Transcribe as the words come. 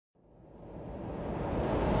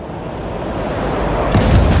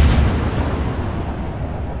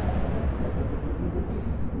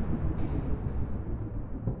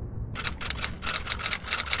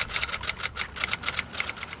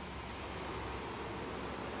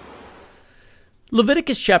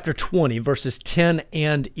Leviticus chapter 20, verses 10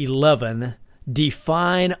 and 11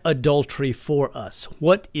 define adultery for us.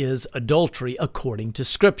 What is adultery according to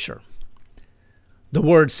Scripture? The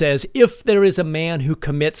word says, if there is a man who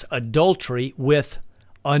commits adultery with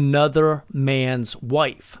another man's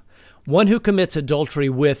wife, one who commits adultery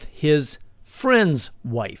with his friend's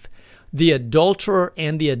wife, the adulterer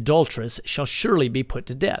and the adulteress shall surely be put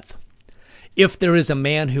to death. If there is a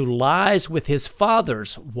man who lies with his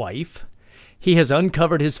father's wife, he has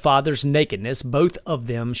uncovered his father's nakedness. Both of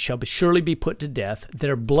them shall surely be put to death.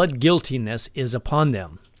 Their blood guiltiness is upon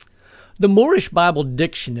them. The Moorish Bible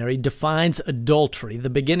Dictionary defines adultery.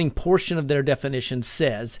 The beginning portion of their definition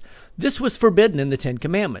says, this was forbidden in the Ten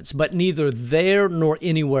Commandments, but neither there nor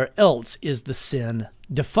anywhere else is the sin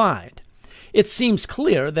defined. It seems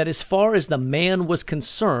clear that as far as the man was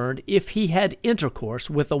concerned, if he had intercourse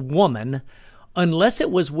with a woman, unless it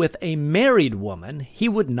was with a married woman, he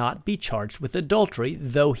would not be charged with adultery,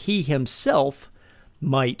 though he himself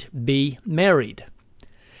might be married.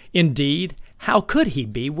 Indeed, how could he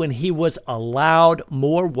be when he was allowed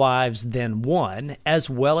more wives than one, as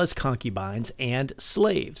well as concubines and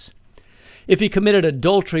slaves? If he committed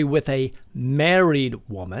adultery with a married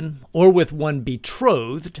woman or with one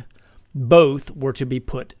betrothed, both were to be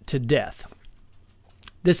put to death.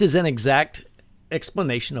 This is an exact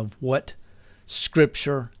explanation of what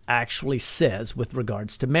Scripture actually says with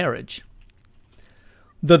regards to marriage.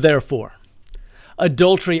 Therefore,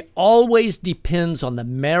 adultery always depends on the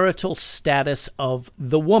marital status of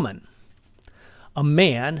the woman. A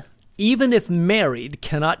man, even if married,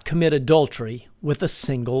 cannot commit adultery with a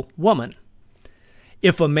single woman.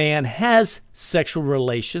 If a man has sexual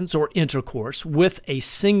relations or intercourse with a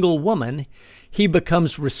single woman, he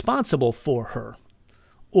becomes responsible for her,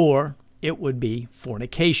 or it would be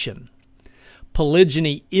fornication.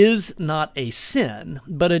 Polygyny is not a sin,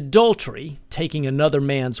 but adultery, taking another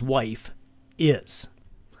man's wife, is.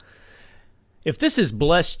 If this has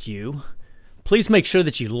blessed you, please make sure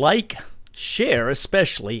that you like, share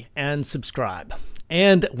especially, and subscribe.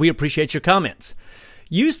 And we appreciate your comments.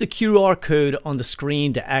 Use the QR code on the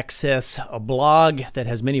screen to access a blog that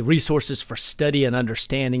has many resources for study and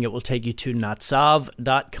understanding. It will take you to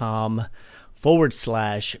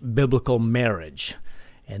natsav.com/biblical marriage.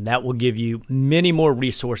 And that will give you many more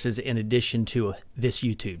resources in addition to this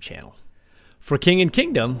YouTube channel. For King and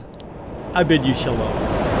Kingdom, I bid you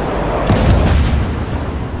shalom.